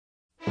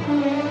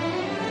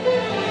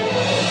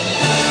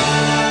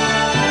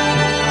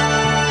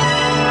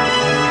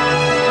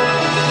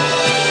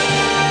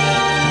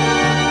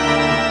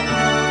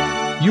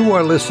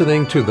are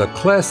listening to the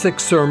Classic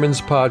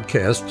Sermons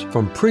podcast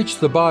from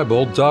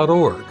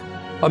PreachTheBible.org,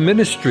 a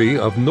ministry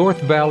of North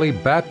Valley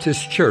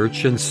Baptist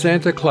Church in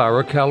Santa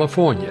Clara,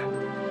 California.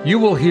 You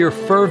will hear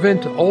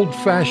fervent,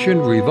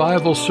 old-fashioned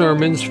revival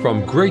sermons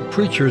from great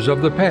preachers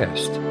of the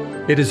past.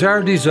 It is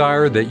our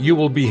desire that you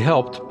will be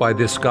helped by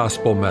this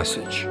gospel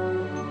message.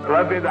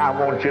 Beloved, I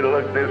want you to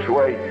look this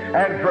way.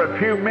 And for a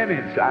few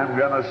minutes, I'm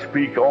going to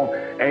speak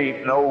on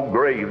Ain't No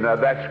Grave. Now,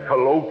 that's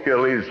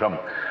colloquialism,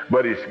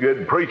 but it's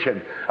good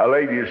preaching. A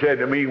lady said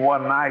to me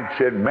one night,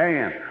 said,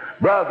 man,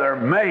 Brother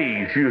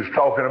Mays, she was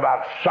talking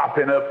about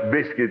sopping up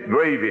biscuit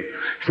gravy.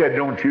 Said,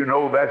 don't you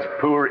know that's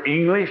poor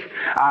English?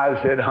 I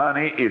said,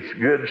 honey, it's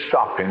good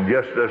sopping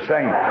just the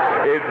same.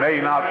 It may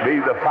not be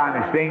the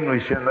finest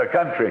English in the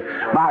country.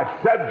 My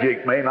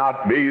subject may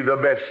not be the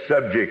best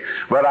subject,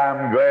 but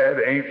I'm glad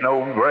ain't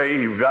no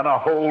grave gonna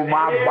hold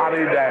my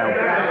body down.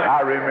 I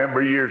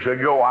remember years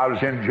ago I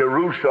was in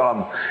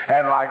Jerusalem,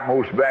 and like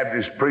most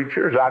Baptist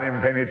preachers, I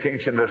didn't pay any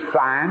attention to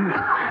signs,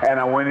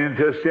 and I went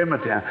into a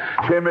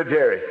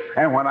cemetery.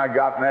 And when I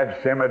got in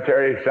that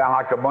cemetery, it sounded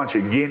like a bunch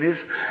of guineas,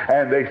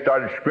 and they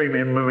started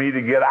screaming at me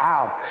to get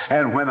out.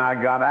 And when I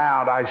got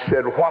out, I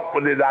said, what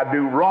did I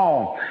do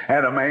wrong?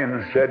 And a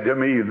man said to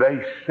me,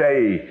 they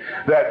say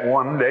that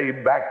one day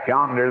back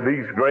yonder,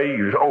 these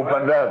graves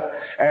opened up,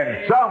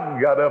 and some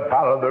got up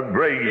out of their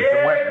graves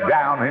and went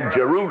down in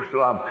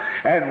Jerusalem,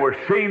 and were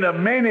seen of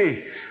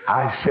many.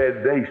 I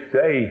said, they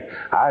say.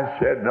 I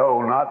said,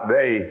 no, not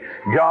they.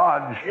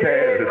 God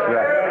says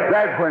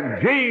that when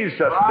Jesus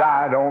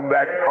died on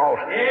that cross,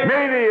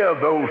 many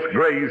of those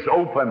graves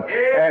opened,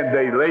 and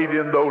they laid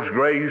in those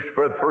graves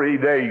for 3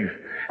 days.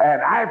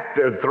 And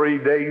after 3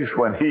 days,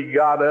 when he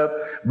got up,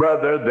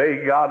 brother,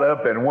 they got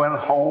up and went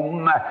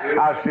home.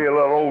 I see a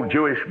little old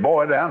Jewish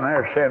boy down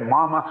there saying,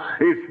 Mama,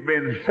 it's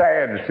been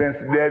sad since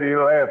Daddy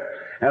left.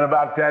 And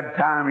about that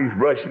time, he's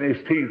brushing his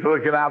teeth,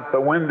 looking out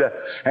the window,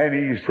 and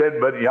he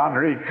said, but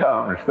yonder he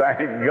comes,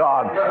 thank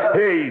God.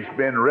 He's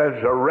been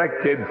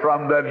resurrected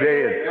from the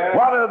dead.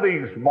 One of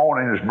these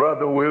mornings,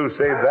 brother, we'll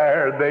say,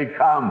 there they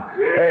come.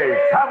 Hey,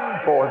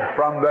 come forth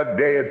from the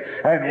dead,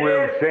 and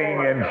we'll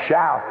sing and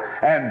shout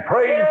and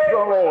praise the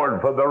Lord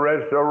for the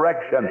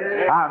resurrection.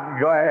 I'm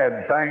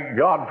glad, thank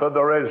God for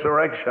the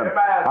resurrection.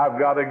 I've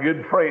got a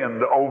good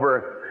friend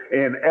over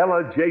in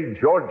Ellijay,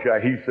 Georgia.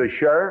 He's the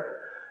sheriff.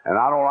 And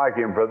I don't like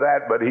him for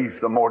that, but he's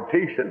the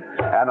mortician,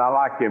 and I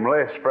like him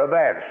less for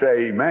that.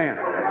 Say amen.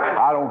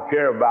 I don't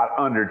care about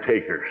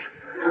undertakers.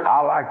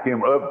 I like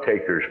them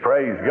uptakers,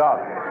 praise God.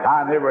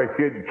 I never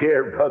could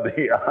care for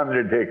the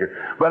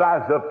undertaker. But I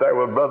was up there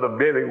with Brother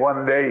Billy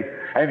one day,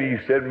 and he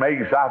said,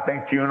 Mace, I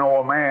think you know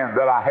a man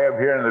that I have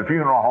here in the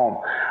funeral home.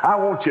 I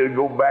want you to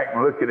go back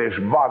and look at his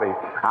body.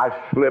 I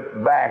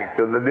slipped back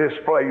to the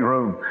display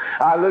room.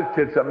 I looked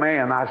at the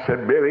man. I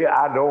said, Billy,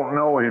 I don't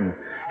know him.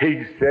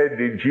 He said,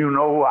 did you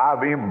know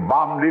I've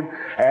embalmed him?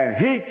 And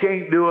he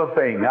can't do a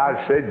thing.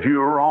 I said,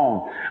 you're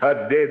wrong.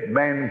 A dead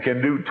man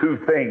can do two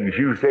things.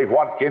 You say,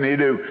 what can he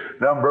do?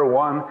 Number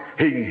one,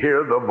 he can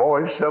hear the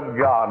voice of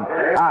God.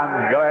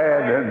 I'm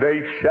glad that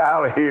they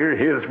shall hear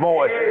his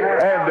voice.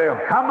 And they'll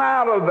come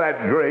out of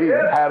that grave.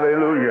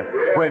 Hallelujah.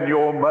 When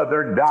your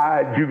mother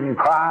died, you can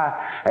cry,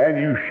 and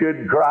you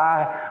should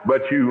cry,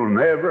 but you'll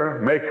never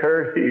make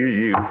her hear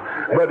you.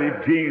 But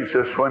if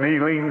Jesus, when he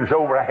leans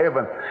over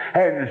heaven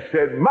and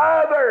said,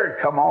 Mother,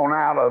 come on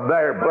out of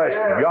there, bless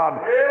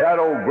God, that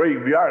old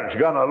graveyard's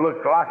going to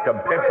look like a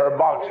pepper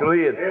box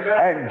lid.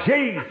 And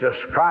Jesus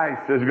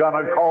Christ is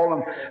going to call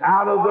him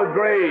out of the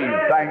grave,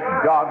 thank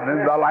God,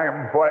 and the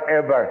Lamb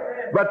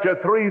forever. But there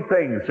are three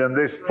things in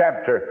this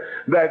chapter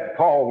that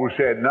Paul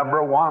said.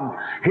 Number one,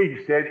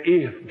 he said,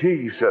 if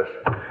Jesus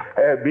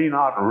be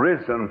not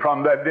risen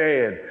from the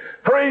dead.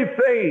 Three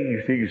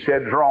things he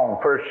said is wrong.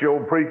 First,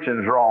 your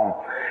preaching's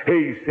wrong.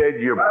 He said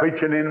you're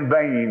preaching in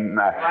vain.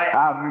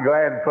 I'm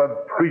glad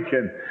for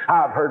preaching.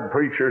 I've heard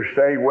preachers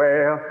say,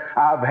 well,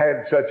 I've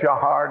had such a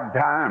hard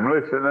time.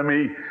 Listen to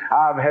me.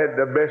 I've had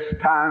the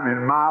best time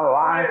in my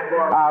life.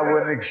 I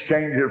wouldn't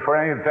exchange it for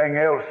anything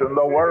else in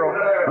the world.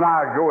 When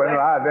I go and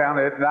lie down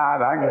at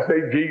night, I can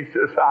say,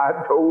 Jesus, I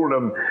told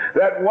him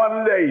that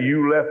one day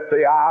you left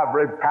the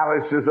ivory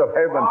palaces of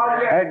heaven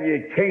and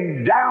you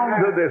came down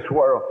to this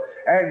world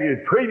and you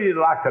treated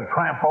like a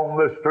tramp on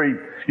the street.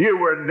 You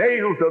were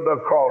nailed to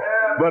the cross,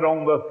 but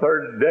on the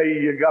third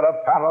day you got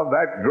up out of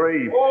that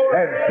grave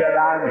and said,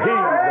 I'm he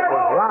that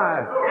was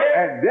alive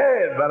and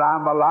dead, but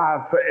I'm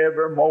alive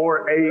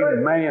forevermore.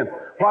 Amen.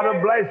 What a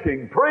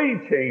blessing.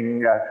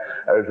 Preaching.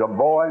 There's a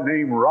boy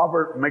named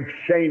Robert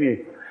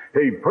McShaney.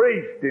 He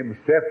preached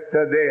himself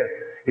to death.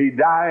 He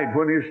died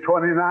when he was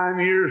 29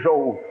 years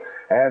old.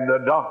 And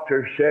the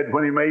doctor said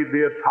when he made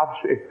the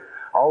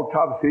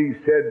autopsy, he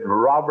said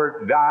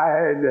Robert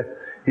died.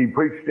 He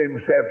preached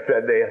himself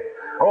to death.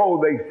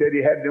 Oh, they said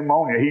he had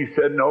pneumonia. He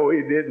said, no,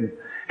 he didn't.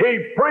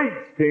 He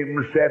preached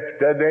himself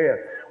to death.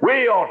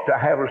 We ought to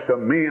have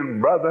some men,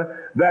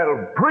 brother,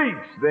 that'll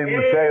preach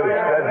themselves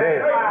to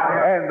death.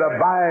 And the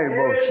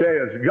Bible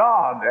says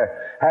God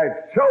has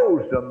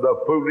chosen the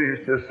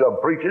foolishness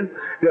of preaching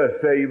to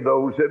save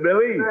those that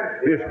believe.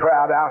 This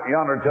crowd out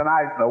yonder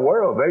tonight in the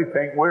world, they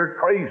think we're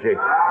crazy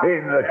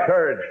in the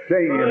church,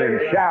 singing and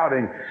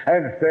shouting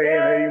and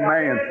saying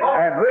amen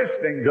and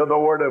listening to the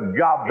Word of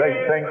God. They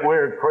think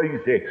we're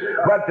crazy.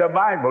 But the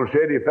Bible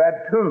said if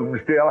that tomb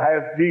still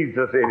has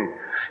Jesus in it,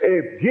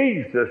 if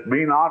Jesus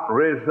be not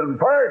risen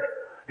first,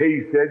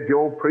 he said,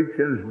 your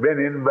preaching's been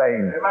in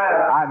vain.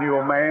 I knew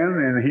a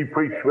man, and he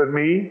preached with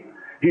me.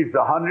 He's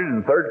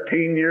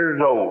 113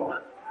 years old.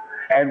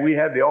 And we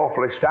had the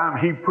awfulest time.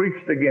 He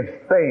preached against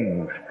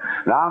things.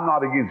 Now, I'm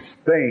not against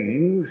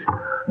things,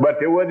 but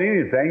there wasn't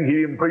anything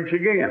he didn't preach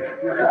against.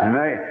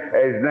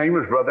 His name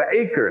was Brother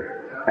Aker.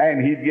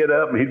 And he'd get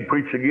up and he'd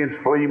preach against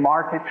flea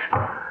markets.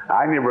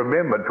 I never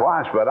been but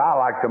twice, but I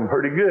liked them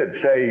pretty good.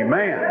 Say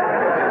amen.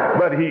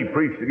 But he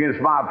preached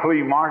against my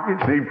flea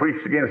markets. He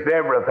preached against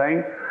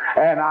everything.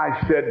 And I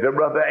said to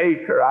Brother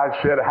Aker,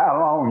 I said, how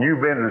long you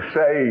been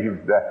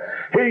saved?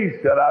 He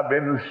said, I've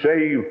been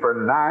saved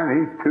for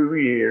 92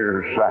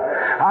 years.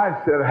 I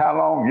said, how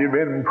long you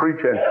been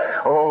preaching?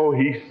 Oh,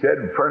 he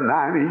said, for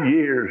 90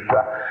 years.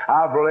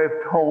 I've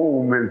left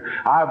home and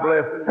I've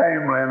left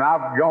family and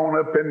I've gone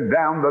up and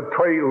down the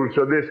trails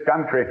of this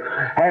country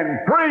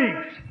and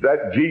preached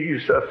that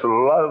Jesus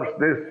loves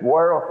this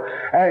world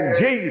and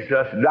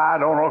Jesus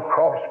died on a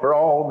cross for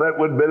all that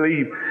would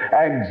believe.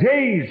 And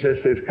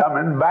Jesus is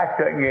coming back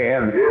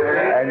again.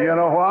 And you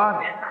know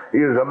what? He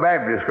was a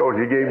Baptist because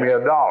he gave me $1.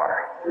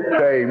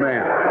 Say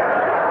amen.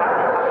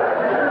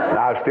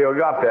 I still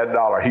got that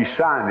 $1. He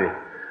signed it.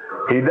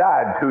 He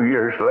died 2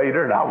 years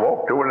later, and I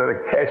walked over to the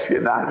casket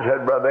and I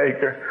said, Brother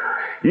Aker,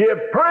 you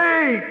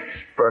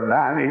preached for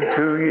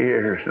 92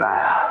 years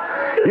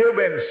now. You've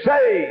been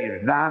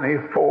saved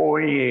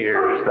 94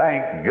 years.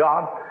 Thank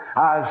God.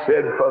 I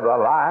said, for the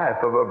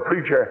life of a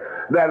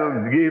preacher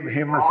that'll give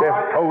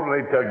himself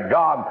totally to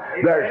God,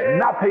 there's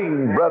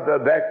nothing, brother,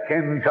 that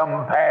can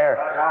compare.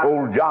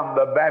 Old John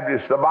the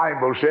Baptist, the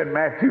Bible said,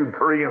 Matthew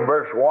 3 and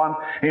verse 1,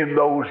 in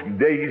those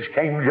days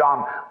came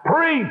John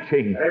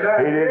preaching.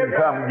 He didn't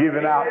come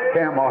giving out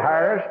camel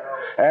hairs.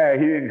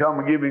 He didn't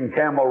come giving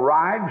camel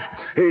rides.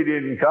 He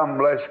didn't come,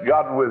 bless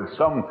God, with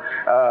some,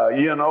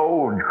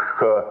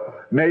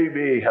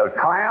 maybe a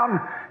clown.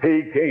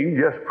 He came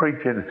just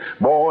preaching.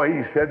 Boy,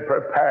 he said,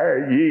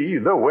 prepare ye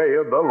the way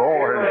of the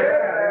Lord.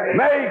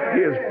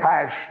 Make his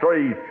path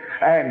straight.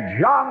 And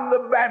John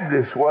the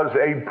Baptist was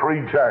a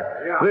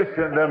preacher.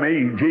 Listen to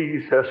me.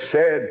 Jesus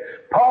said,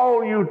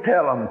 Paul, you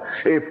tell him,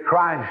 if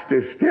Christ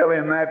is still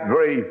in that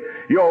grave,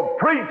 your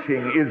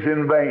preaching is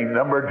in vain.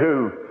 Number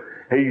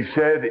 2. He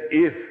said,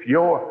 if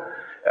your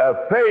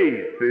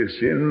faith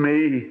is in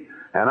me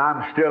and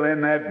I'm still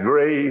in that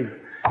grave,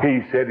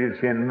 he said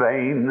it's in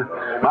vain.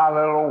 My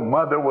little old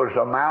mother was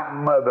a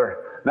mountain mother.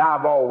 Now,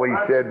 I've always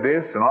said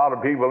this, and a lot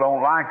of people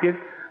don't like it,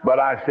 but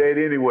I say it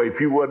anyway.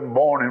 If you wasn't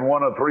born in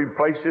one of 3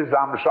 places,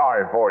 I'm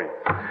sorry for you.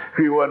 If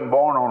you wasn't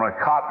born on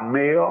a cotton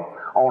mill,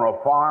 on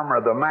a farm,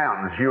 or the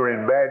mountains, you're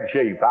in bad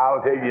shape.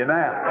 I'll tell you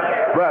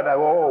now. But,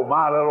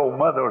 my little old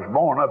mother was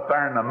born up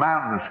there in the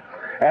mountains.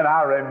 And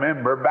I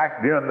remember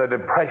back during the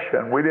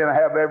Depression, we didn't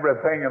have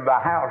everything in the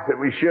house that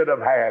we should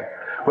have had.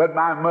 But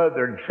my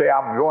mother would say,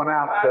 I'm going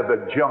out to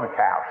the junk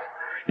house.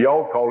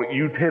 Y'all call it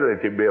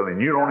utility building.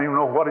 You don't even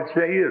know what it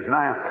is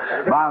now.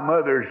 My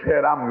mother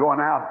said, I'm going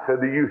out to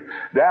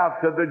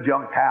the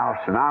junk house,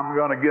 and I'm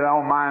going to get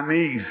on my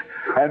knees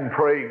and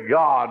pray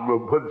God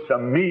will put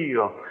some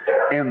meal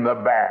in the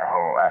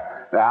barrel.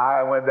 Now,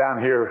 I went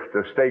down here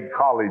to State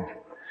College,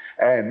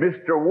 and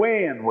Mr.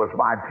 Wynn was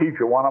my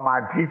teacher, one of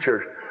my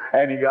teachers.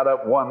 And he got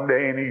up one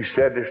day and he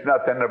said, there's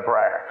nothing to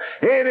prayer.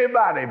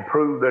 Anybody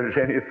prove there's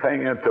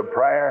anything to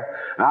prayer?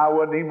 And I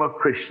wasn't even a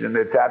Christian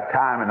at that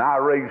time. And I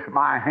raised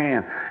my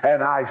hand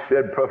and I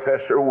said,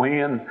 Professor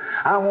Wynn,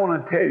 I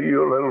want to tell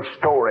you a little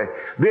story.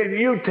 Then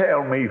you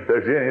tell me if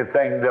there's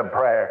anything to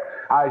prayer.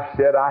 I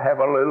said, I have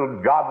a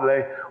little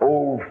godly,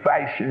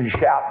 old-fashioned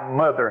shouting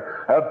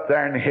mother up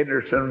there in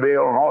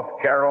Hendersonville,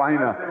 North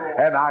Carolina.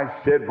 And I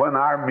said, when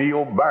our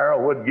meal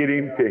barrel would get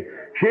empty,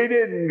 she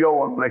didn't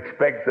go and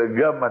expect the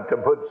government to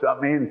put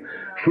something in.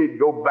 She'd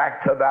go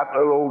back to that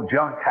little old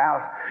junk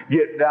house,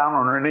 get down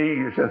on her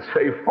knees and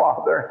say,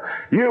 Father,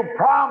 you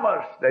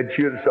promised that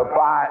you'd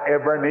supply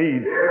every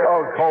need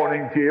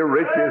according to your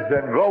riches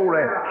and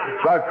glory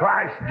by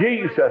Christ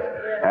Jesus.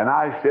 And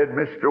I said,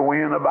 Mr.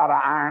 Wynn, about an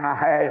hour and a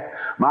half,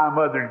 my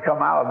mother would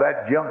come out of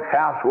that junk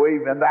house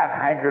waving that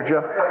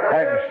handkerchief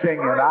and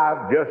singing,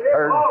 I've just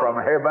heard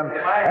from heaven,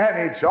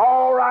 and it's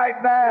all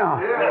right now.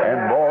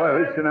 And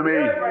boy, listen to me.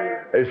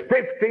 As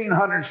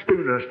 1,500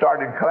 students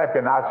started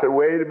clapping, I said,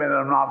 wait a minute,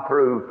 I'm not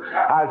through.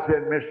 I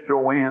said,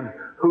 Mr. Wynn,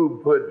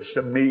 who put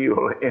some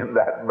meal in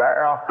that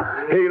barrel?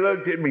 He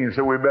looked at me and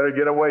said, we better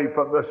get away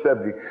from the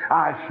subject.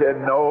 I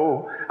said,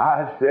 no.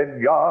 I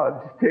said,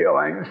 God still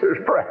answers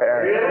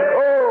prayer.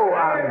 Oh,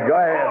 I'm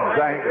glad,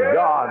 thank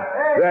God,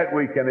 that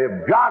we can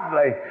live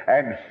godly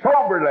and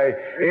soberly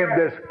in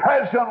this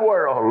present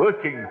world,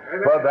 looking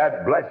for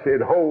that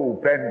blessed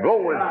hope and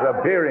glorious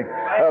appearing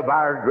of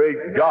our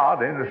great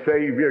God and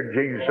Savior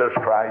Jesus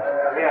Christ.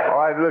 All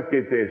right, look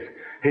at this.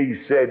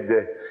 He said,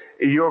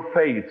 your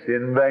faith's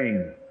in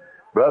vain.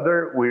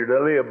 Brother, we're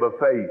to live by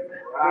faith.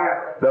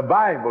 The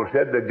Bible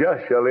said the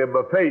just shall live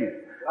by faith.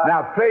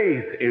 Now,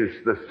 faith is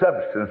the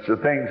substance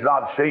of things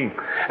not seen.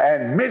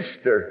 And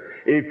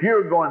mister, if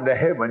you're going to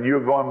heaven,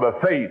 you're going by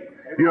faith.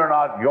 You're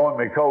not going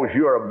because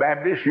you're a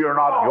Baptist. You're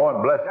not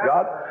going, bless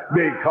God,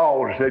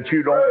 because that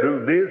you don't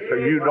do this or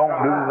you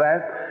don't do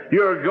that.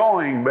 You're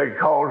going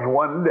because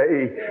one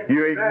day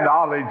you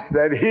acknowledge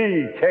that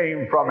He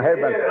came from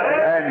heaven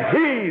and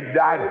He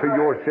died for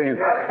your sins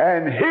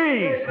and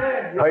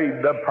He's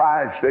paid the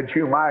price that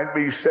you might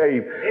be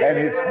saved. And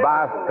it's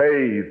by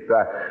faith,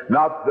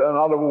 not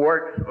another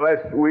works,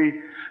 lest we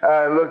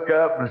look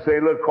up and say,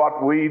 look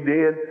what we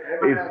did.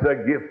 It's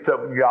the gift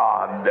of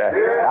God.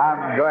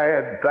 I'm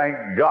glad, thank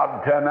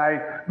God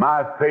tonight,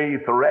 my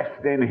faith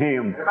rests in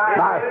Him.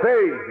 My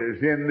faith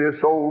is in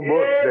this old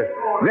book that's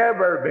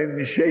never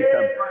been shaken.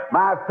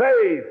 My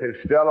faith is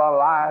still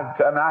alive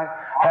tonight.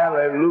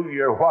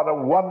 Hallelujah. What a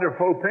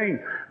wonderful thing.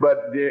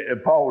 But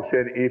Paul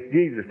said, if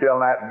Jesus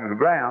fell out on the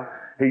ground,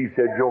 he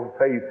said, your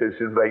faith is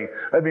in vain.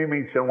 Let me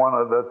mention one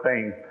other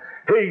thing.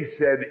 He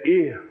said,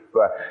 if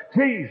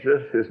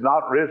Jesus is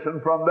not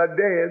risen from the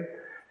dead,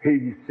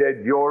 he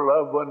said, your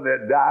loved one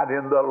that died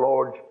in the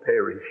Lord's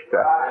perished.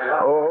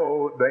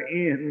 Oh, the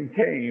end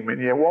came and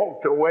you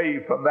walked away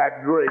from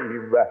that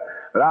grave.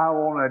 But I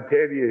want to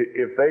tell you,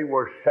 if they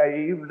were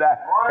saved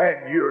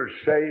and you're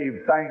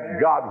saved,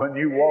 thank God when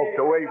you walked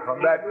away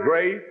from that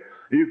grave,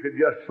 you could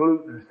just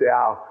salute and say,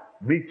 I'll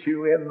meet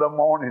you in the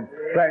morning.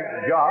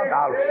 Thank God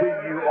I'll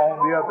see you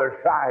on the other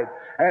side.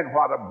 And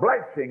what a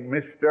blessing,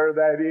 mister,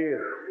 that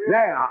is.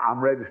 Now, I'm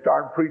ready to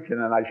start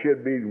preaching and I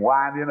should be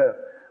winding up.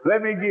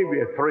 Let me give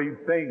you 3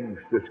 things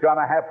that's going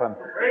to happen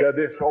to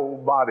this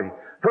old body.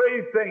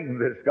 3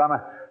 things that's going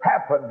to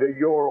happen to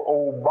your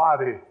old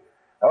body.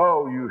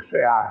 Oh, you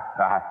say,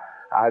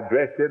 I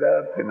dress it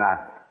up and I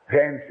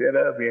pants it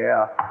up.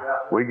 Yeah,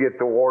 we get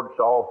the warts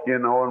off, you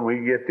know, and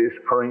we get this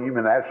cream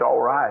and that's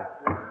all right.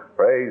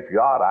 Praise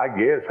God, I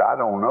guess. I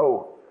don't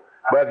know.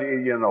 But,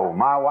 you know,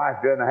 my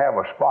wife doesn't have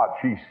a spot.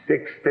 She's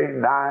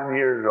 69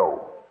 years old.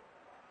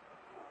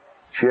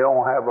 She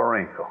don't have a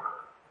wrinkle.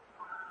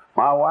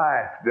 My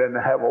wife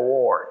doesn't have a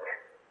wart.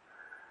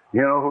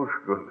 You know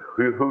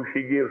who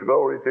she gives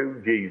glory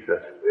to? Jesus.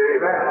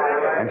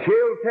 Amen. And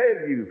she'll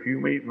tell you, if you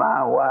meet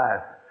my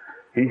wife,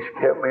 He's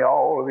kept me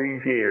all of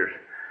these years.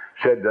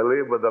 Said to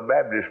live with a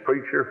Baptist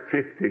preacher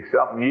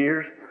 50-something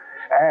years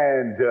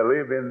and to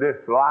live in this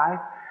life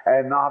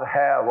and not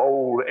have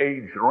old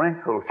age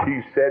wrinkles.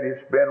 She said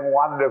it's been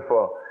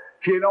wonderful.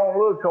 She don't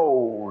look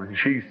old.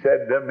 She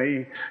said to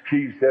me,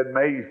 she said,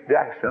 Mace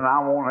Jackson, I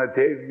want to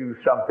tell you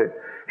something.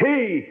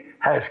 He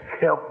has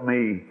kept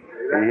me.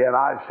 And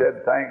I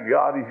said, thank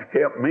God He's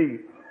kept me.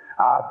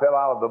 I fell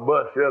out of the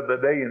bus the other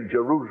day in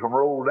Jerusalem,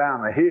 rolled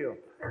down the hill.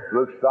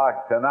 Looks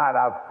like tonight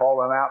I've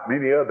fallen out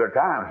many other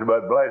times,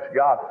 but bless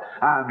God,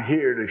 I'm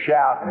here to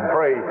shout and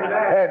pray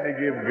and to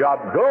give God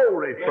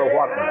glory for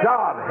what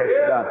God has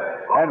done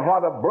and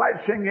what a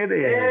blessing it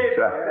is.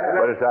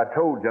 But as I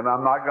told you, and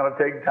I'm not going to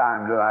take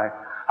time tonight,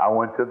 I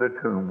went to the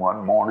tomb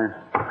one morning.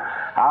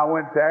 I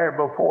went there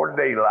before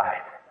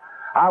daylight.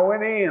 I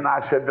went in,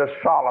 I said to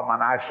Solomon,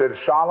 I said,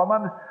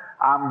 Solomon,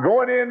 I'm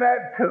going in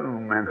that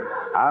tomb and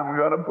I'm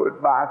going to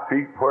put my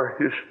feet where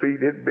his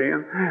feet had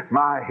been,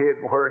 my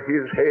head where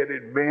his head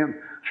had been.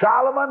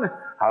 Solomon,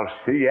 I'll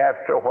see you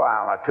after a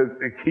while. I took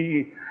the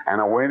key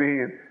and I went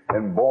in,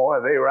 and boy,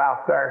 they were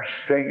out there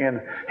singing,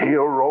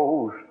 Hail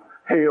Rose,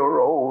 Hail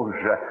Rose,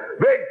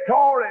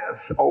 victorious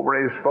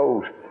over his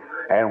foes.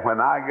 And when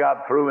I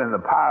got through and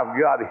the power of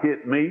God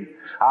hit me,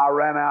 I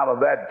ran out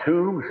of that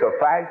tomb so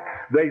fast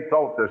they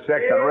thought the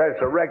second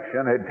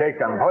resurrection had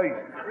taken place.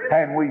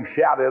 And we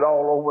shouted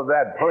all over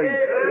that place.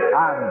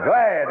 I'm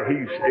glad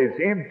it's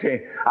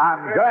empty.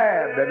 I'm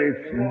glad that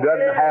it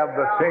doesn't have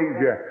the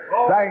Savior.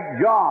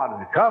 Thank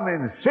God. Come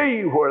and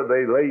see where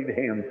they laid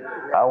him.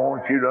 I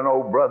want you to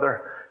know,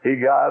 brother, he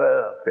got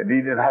up and he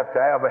didn't have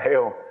to have a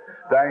help.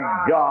 Thank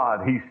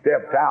God he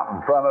stepped out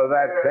in front of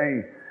that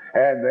thing.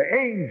 And the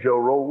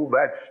angel rolled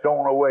that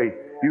stone away.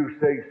 You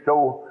say,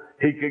 so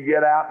he could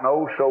get out?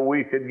 No, so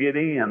we could get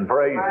in.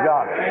 Praise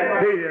God.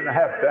 He didn't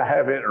have to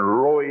have it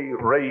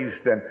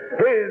raised, and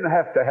he didn't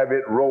have to have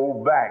it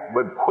rolled back.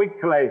 But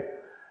quickly,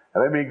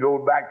 let me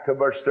go back to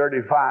verse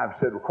 35.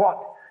 Said, what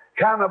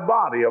kind of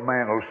body, a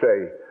man will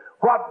say?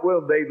 What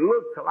will they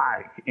look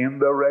like in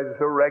the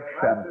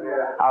resurrection?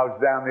 I was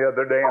down the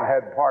other day and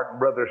had part in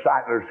Brother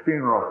Seidler's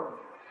funeral.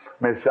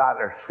 Miss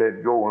Seidler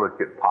said, go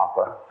look at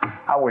Papa.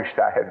 I wished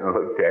I hadn't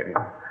looked at him.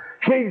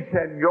 She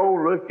said, go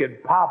look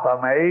at Papa,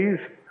 Mays.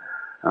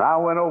 And I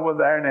went over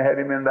there and they had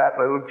him in that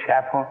little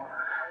chapel.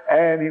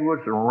 And he was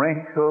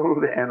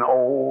wrinkled and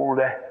old.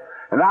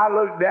 And I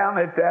looked down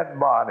at that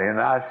body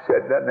and I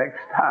said, the next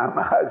time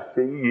I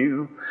see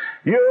you,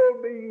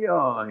 you'll be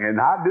young.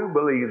 And I do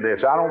believe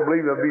this. I don't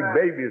believe there'll be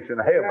babies in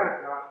heaven.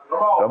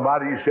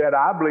 Somebody said,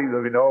 I believe,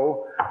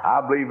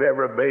 I believe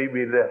every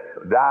baby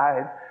that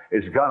died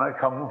is going to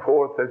come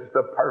forth as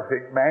the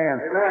perfect man.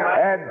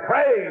 And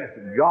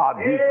praise God,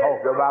 he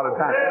talked about a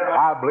time.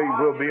 I believe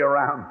we'll be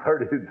around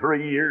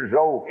 33 years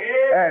old.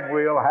 And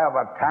we'll have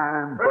a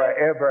time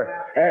forever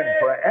and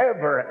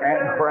forever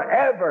and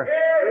forever.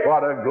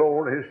 What a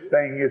glorious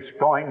thing it's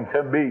going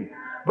to be.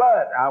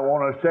 But I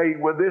want to say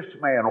with this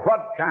man,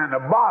 what kind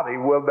of body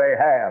will they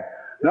have?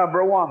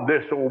 Number one,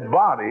 this old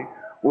body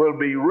will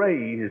be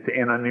raised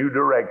in a new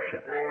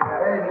direction.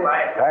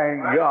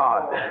 Thank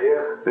God.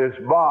 This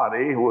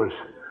body was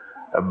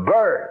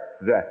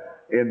birthed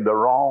in the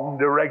wrong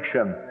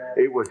direction.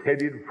 It was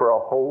headed for a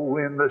hole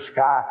in the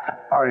sky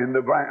or in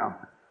the ground.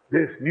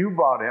 This new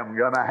body I'm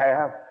going to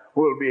have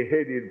will be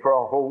headed for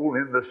a hole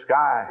in the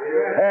sky.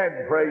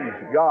 And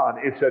praise God,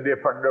 it's a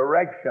different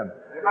direction.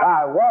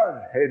 I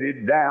was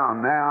headed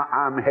down, now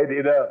I'm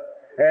headed up.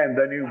 And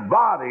the new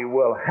body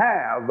will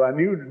have a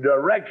new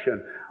direction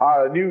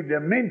or a new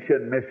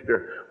dimension,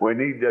 mister. We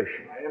need to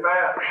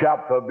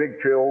shout for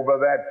victory over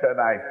that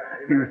tonight.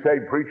 You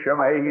say, Preacher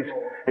Mays,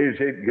 is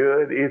it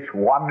good? It's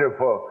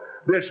wonderful.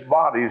 This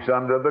body's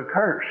under the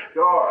curse.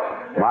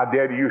 My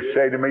daddy used to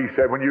say to me, he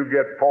said, when you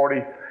get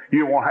 40,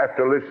 you won't have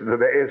to listen to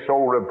the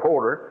SO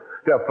reporter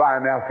to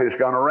find out if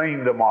it's going to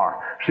rain tomorrow.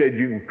 Said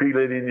you can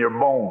feel it in your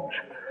bones.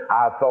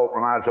 I thought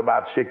when I was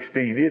about 16,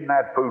 isn't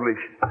that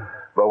foolish?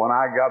 But when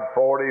I got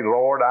 40,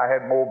 Lord, I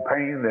had more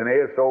pain than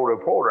SO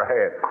reporter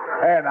had.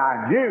 And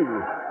I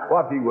knew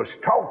what he was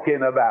talking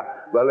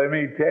about. But let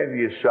me tell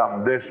you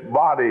something. This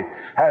body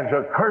has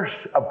a curse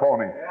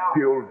upon it. If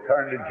you'll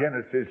turn to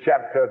Genesis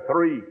chapter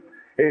 3,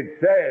 it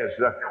says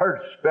the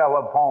curse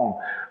fell upon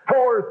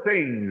 4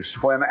 things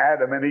when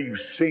Adam and Eve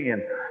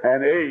sinned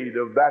and ate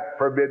of that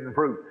forbidden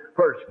fruit.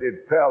 First,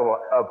 it fell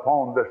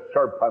upon the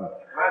serpent.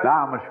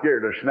 Now, I'm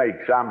scared of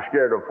snakes. I'm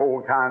scared of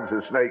 4 kinds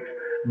of snakes.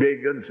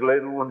 Big ones,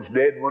 little ones,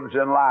 dead ones,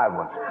 and live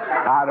ones.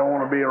 I don't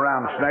want to be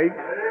around snakes.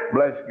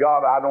 Bless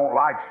God, I don't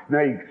like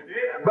snakes.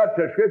 But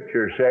the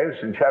Scripture says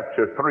in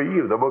chapter 3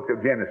 of the book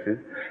of Genesis,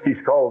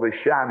 he's called the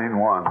Shining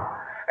One.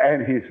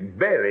 And his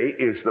belly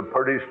is the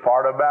prettiest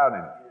part about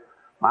him.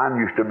 Mine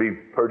used to be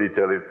pretty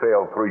till it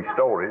fell 3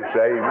 stories.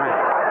 Say amen.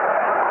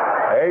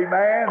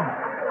 Amen.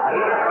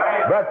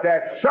 But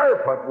that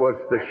serpent was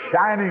the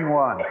shining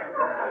one.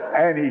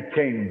 And he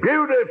came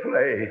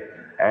beautifully.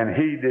 And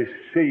he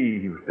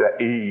deceived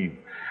Eve.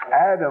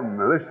 Adam,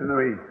 listen to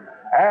me.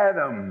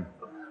 Adam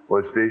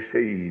was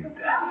deceived.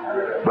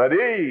 But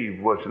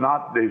Eve was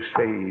not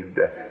deceived.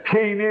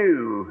 She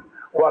knew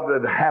what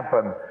had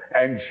happened,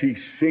 and she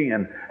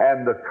sinned,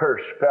 and the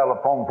curse fell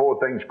upon 4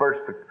 things. First,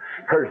 the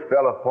curse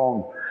fell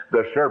upon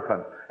the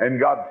serpent. And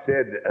God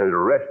said, the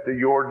rest of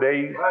your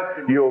days,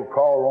 you'll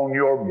crawl on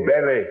your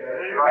belly.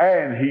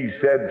 And he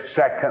said,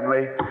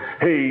 secondly,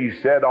 he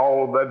said,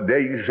 all the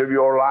days of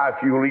your life,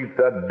 you'll eat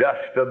the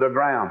dust of the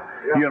ground.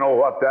 You know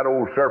what that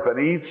old serpent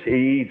eats?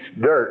 He eats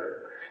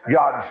dirt.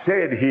 God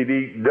said he'd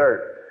eat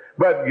dirt.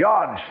 But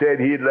God said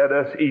he'd let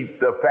us eat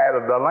the fat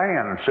of the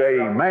land.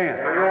 Say amen.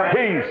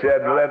 He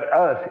said, let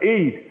us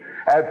eat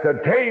at the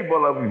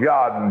table of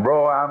God. And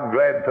bro, I'm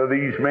glad for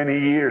these many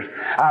years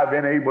I've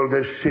been able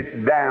to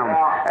sit down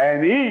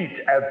and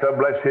eat at the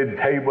blessed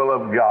table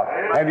of God.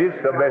 And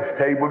it's the best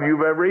table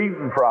you've ever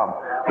eaten from.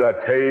 The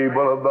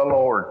table of the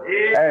Lord.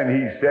 And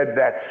he said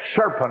that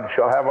serpent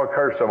shall have a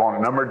curse upon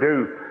it. Number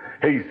 2,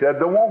 he said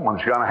the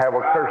woman's going to have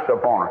a curse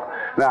upon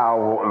her.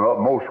 Now,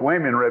 most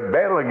women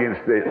rebel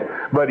against this,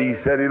 but he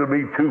said it'll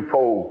be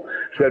twofold.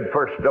 Said,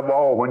 first of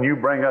all, when you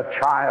bring a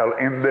child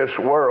in this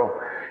world,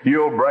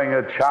 you'll bring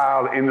a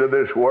child into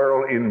this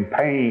world in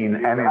pain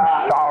and in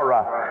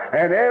sorrow.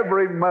 And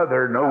every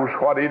mother knows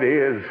what it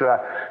is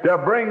to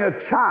bring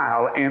a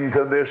child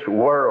into this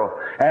world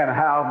and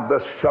how the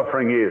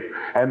suffering is.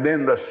 And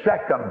then the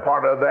second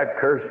part of that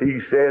curse,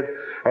 he said,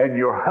 and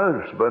your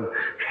husband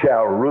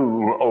shall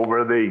rule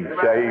over thee.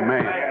 Say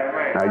amen.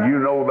 Now you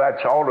know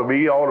that's ought to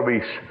be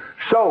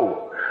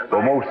so.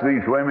 But most of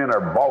these women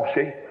are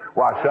bossy.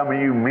 Why, some of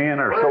you men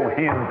are so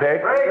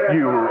henpecked,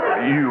 you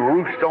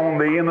roost on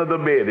the end of the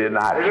bed at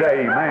night.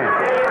 Say amen.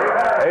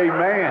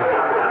 Amen.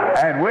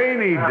 And we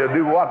need to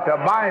do what the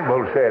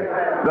Bible said.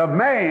 The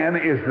man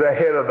is the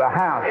head of the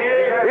house,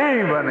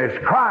 even as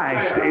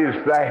Christ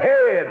is the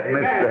head,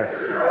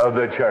 mister, of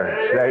the church.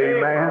 Say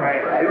amen.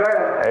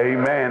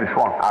 Amen.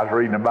 I was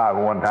reading the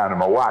Bible one time to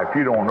my wife.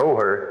 You don't know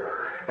her.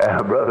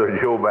 Brother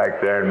Joe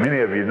back there, and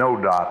many of you know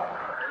Dot.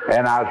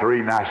 And I was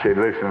reading, I said,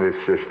 listen to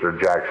this, Sister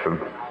Jackson.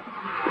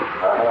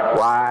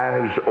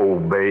 Wives,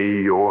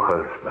 obey your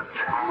husbands.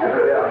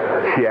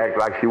 She acted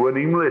like she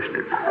wasn't even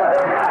listening.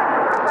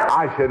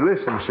 I said,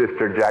 listen,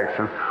 Sister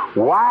Jackson,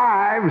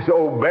 wives,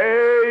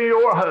 obey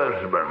your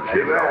husbands.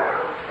 You know.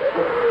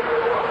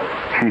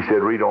 She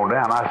said, read on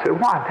down. I said,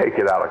 why take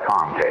it out of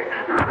context?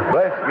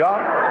 Bless God.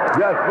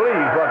 Just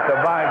believe what the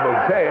Bible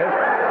says,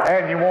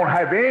 and you won't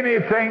have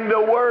anything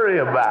to worry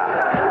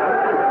about.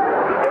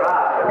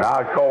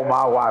 I call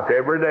my wife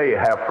every day,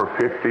 have for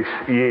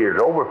 50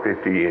 years, over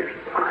 50 years.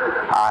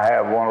 I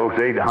have one of those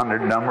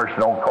 800 numbers,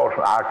 don't cost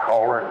me. I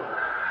call her.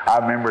 I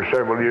remember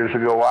several years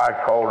ago, I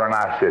called her and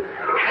I said,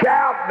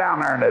 shout down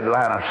there in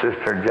Atlanta,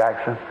 Sister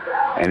Jackson.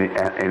 And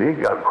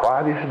it got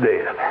quiet as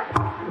death.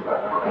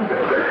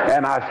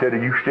 And I said,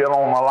 are you still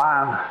on the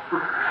line?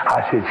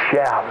 I said,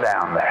 shout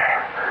down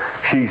there.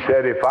 She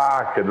said, if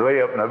I could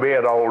lay up in the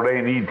bed all day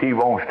and eat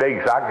T-bone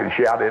steaks, I could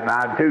shout at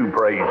night too,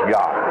 praise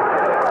God.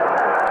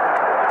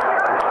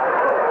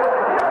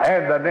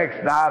 And the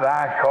next night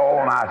I called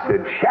and I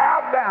said,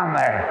 shout down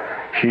there.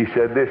 She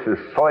said, this is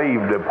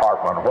slave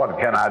department. What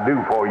can I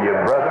do for you,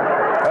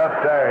 brother?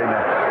 Up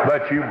there.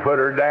 But you put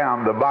her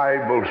down. The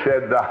Bible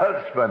said the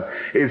husband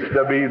is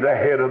to be the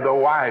head of the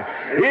wife,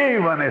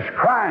 even as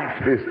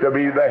Christ is to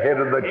be the head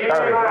of the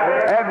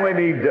church. And we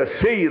need to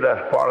see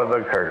that's part of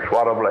the curse.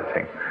 What a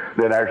blessing.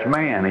 Then there's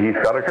man. He's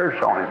got a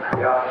curse on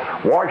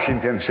him.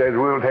 Washington says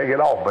we'll take it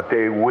off, but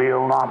they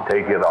will not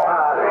take it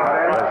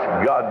off.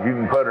 That's God, you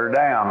can put her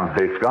down.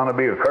 It's going to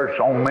be a curse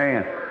on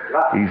man.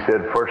 He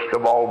said, first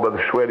of all, by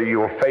the sweat of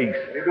your face.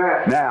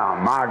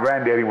 Now, my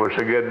granddaddy was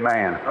a good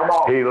man.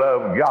 He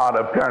loved God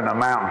up there in the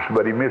mountains,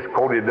 but he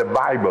misquoted the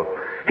Bible.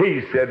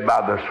 He said, by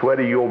the sweat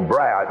of your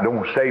brow. It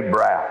don't say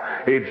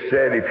brow. It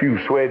said, if you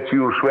sweat,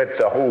 you'll sweat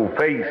the whole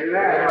face.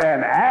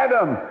 And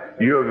Adam,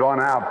 you're going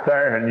out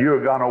there and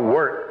you're going to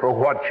work for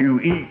what you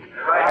eat.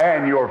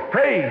 And your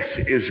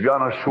face is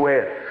going to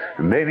sweat.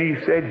 And then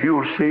he said,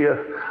 you'll see an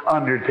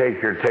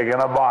undertaker taking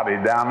a body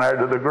down there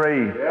to the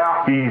grave.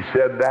 He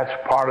said, that's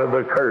part of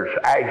the curse.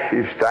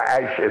 Ashes to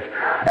ashes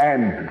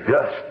and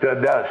dust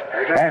to dust.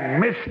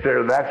 And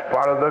mister, that's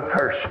part of the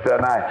curse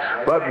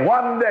tonight. But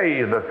one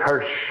day the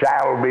curse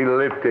shall be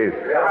lifted.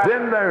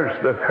 Then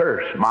there's the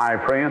curse, my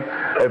friend,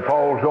 that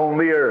falls on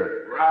the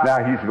earth.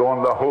 Now he's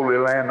going to the Holy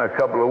Land a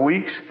couple of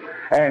weeks.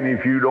 And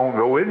if you don't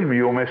go with him,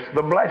 you'll miss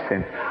the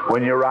blessing.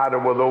 When you ride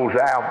over those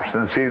Alps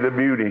and see the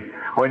beauty,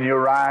 when you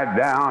ride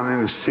down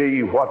and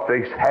see what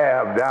they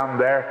have down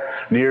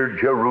there near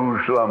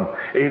Jerusalem,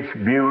 it's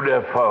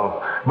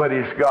beautiful, but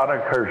it's got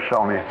a curse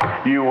on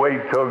it. You wait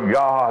till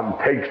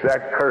God takes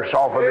that curse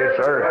off of this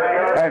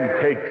earth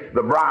and takes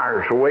the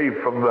briars away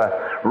from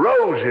the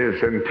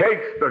roses and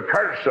takes the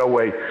curse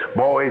away.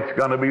 Boy, it's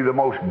going to be the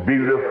most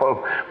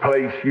beautiful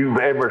place you've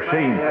ever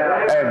seen.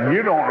 And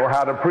you don't know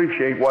how to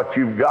appreciate what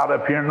you've got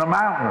up here in the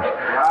mountains.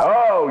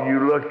 Oh,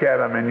 you look at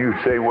them and you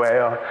say,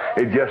 well,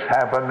 it just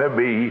happened to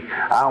be.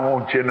 I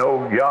want you to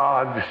know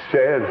God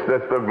says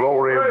that the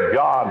glory of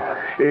God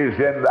is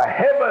in the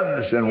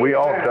heavens, and we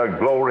ought to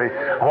glory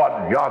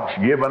what God's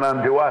given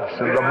unto us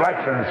and the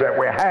blessings that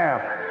we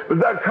have.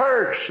 The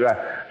curse.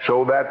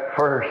 So that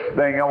first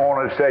thing I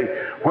want to say,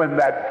 when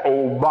that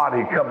old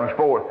body comes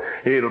forth,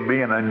 it'll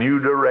be in a new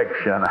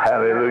direction.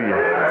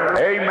 Hallelujah.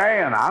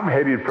 Amen. I'm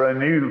headed for a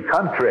new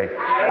country.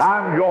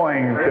 I'm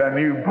going to a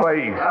new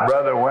place,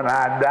 brother, when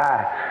I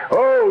die.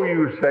 Oh,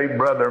 you say,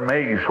 Brother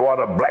Mays, what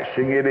a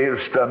blessing it is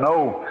to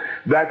know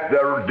that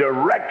the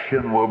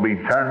direction will be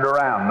turned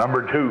around.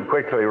 Number 2,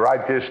 quickly,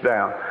 write this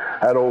down.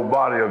 That old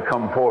body will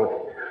come forth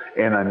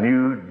in a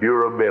new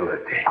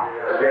durability.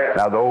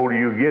 Now, the older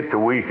you get, the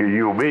weaker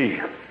you'll be.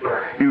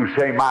 You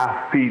say,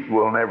 my feet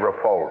will never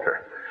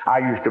falter. I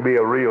used to be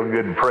a real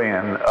good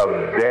friend of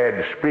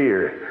Dad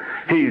Spear.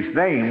 His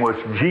name was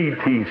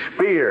G.T.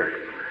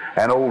 Spear.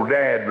 And old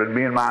Dad would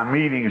be in my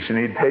meetings, and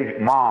he'd take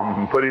Mom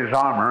and put his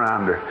arm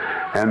around her,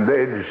 and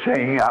they'd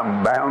sing,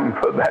 I'm bound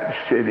for that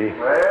city.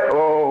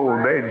 Oh,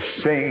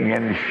 they'd sing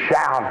and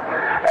shout.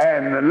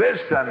 And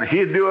listen,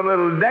 he'd do a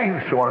little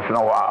dance once in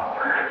a while.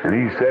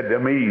 And he said to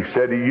me, he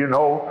said, you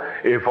know,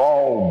 if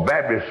all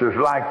Baptists is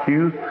like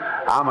you,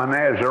 I'm a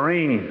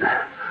Nazarene,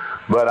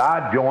 but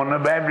I'd join the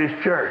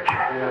Baptist church.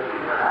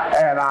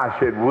 And I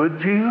said,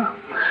 would you?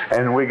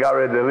 And we got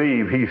ready to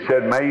leave. He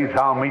said, Mays,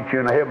 I'll meet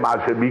you in heaven.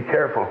 I said, be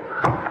careful.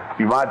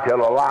 You might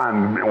tell a lie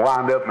and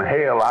wind up in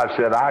hell. I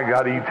said, I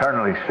got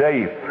eternally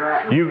saved.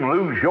 You can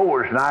lose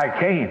yours and I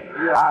can't.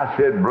 I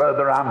said,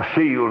 brother, I'm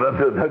sealed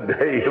unto the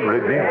day of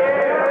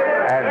redemption.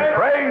 And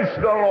praise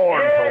the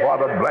Lord for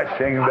what a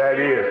blessing that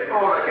is.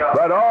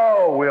 But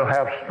oh, we'll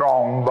have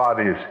strong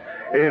bodies.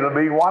 It'll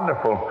be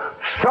wonderful.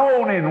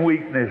 Sown in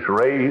weakness,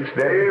 raised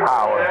in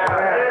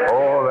power.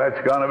 Oh, that's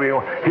going to be...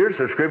 Here's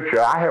the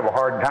scripture I have a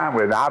hard time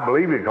with. I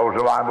believe it because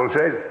the Bible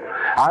says it.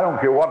 I don't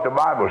care what the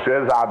Bible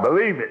says. I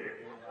believe it.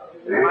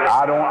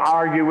 I don't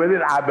argue with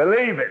it. I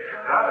believe it.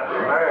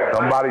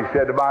 Somebody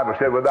said the Bible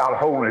said, without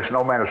holiness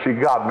no man will see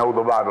God. No,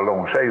 the Bible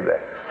don't say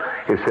that.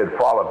 It said,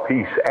 follow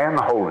peace and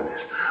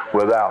holiness,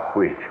 without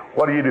which.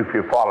 What do you do if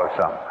you follow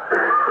something?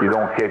 You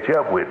don't catch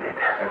up with it.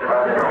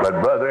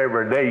 But brother,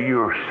 every day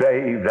you're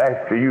saved.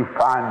 After you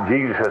find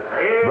Jesus,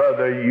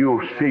 brother,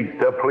 you'll seek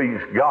to please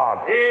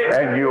God,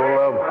 and you'll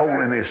love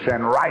holiness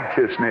and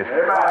righteousness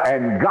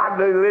and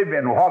godly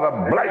living. What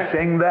a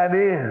blessing that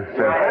is.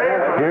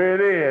 And here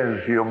it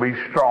is. You'll be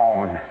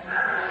strong.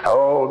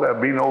 Oh,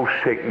 there'll be no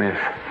sickness.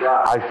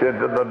 I said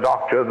to the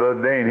doctor the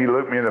other day, and he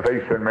looked me in the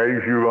face and said,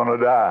 "Mary, you're going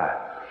to die."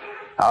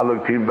 I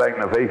looked him back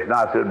in the face and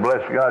I said,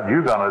 "Bless God,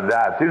 you're going to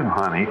die too,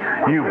 honey.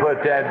 You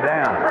put that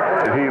down."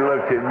 And he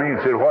looked at me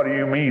and said, "What do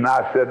you mean?"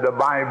 I said, "The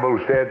Bible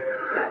said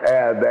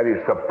that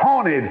it's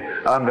appointed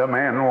unto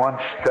man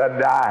once to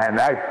die, and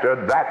after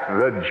that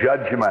the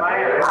judgment.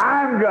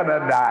 I'm going to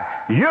die.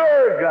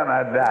 You're going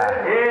to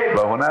die.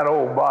 But when that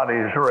old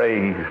body's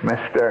raised,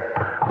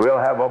 mister, we'll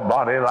have a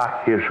body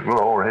like his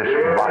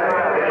glorious body."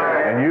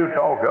 And you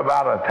talk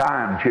about a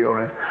time,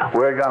 children.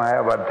 We're going to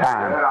have a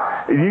time.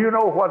 You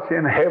know what's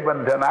in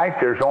heaven tonight?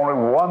 There's only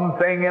one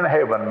thing in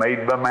heaven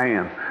made by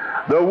man.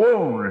 The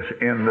wounds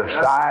in the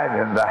side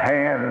and the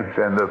hands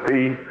and the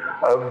feet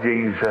of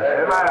Jesus.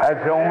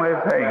 That's the only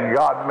thing.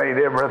 God made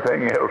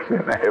everything else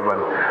in heaven.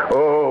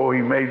 Oh,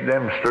 He made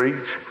them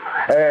streets.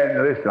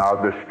 And listen,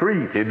 the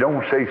street, it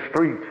don't say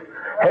streets.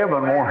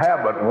 Heaven won't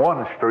have but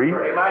one street,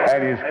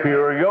 and it's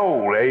pure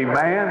gold.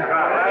 Amen?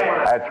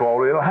 That's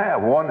what it'll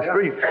have, one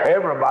street.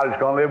 Everybody's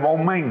going to live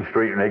on Main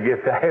Street when they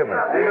get to heaven.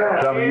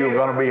 Some of you are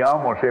going to be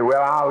humble and say,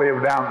 "Well, I'll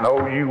live down."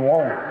 No, you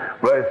won't.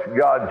 Bless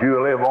God,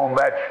 you live on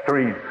that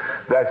street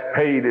that's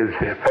paid, as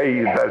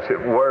it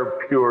were,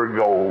 pure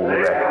gold.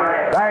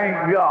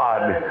 Thank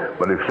God.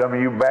 But if some of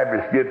you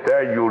Baptists get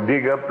there, you'll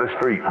dig up the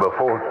street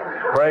before,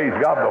 praise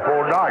God,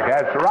 before dark.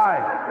 That's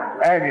right.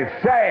 And it's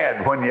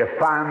sad when you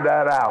find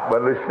that out.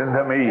 But listen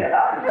to me,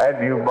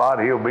 that new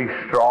body will be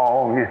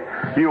strong.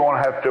 You won't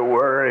have to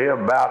worry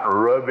about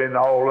rubbing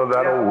all of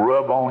that old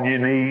rub on your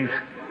knees.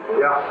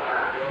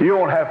 You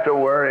won't have to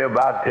worry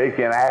about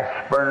taking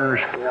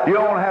aspirins. You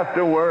won't have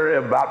to worry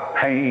about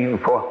pain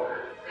for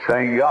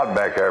saying, "God,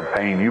 back there,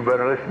 pain." You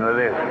better listen to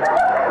this.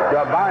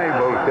 The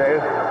Bible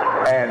says,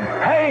 "And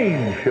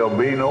pain shall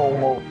be no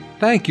more."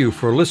 Thank you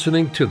for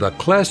listening to the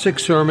Classic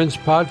Sermons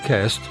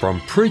podcast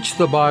from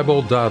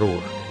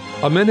PreachTheBible.org,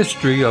 a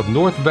ministry of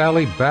North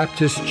Valley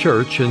Baptist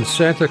Church in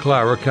Santa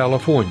Clara,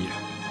 California.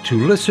 To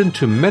listen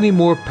to many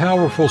more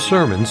powerful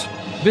sermons,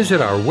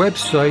 visit our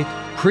website,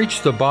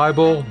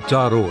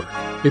 PreachTheBible.org.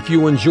 If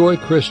you enjoy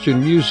Christian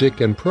music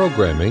and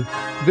programming,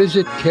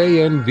 visit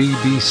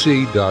knvbc.com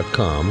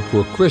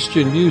for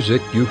Christian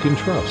music you can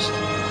trust.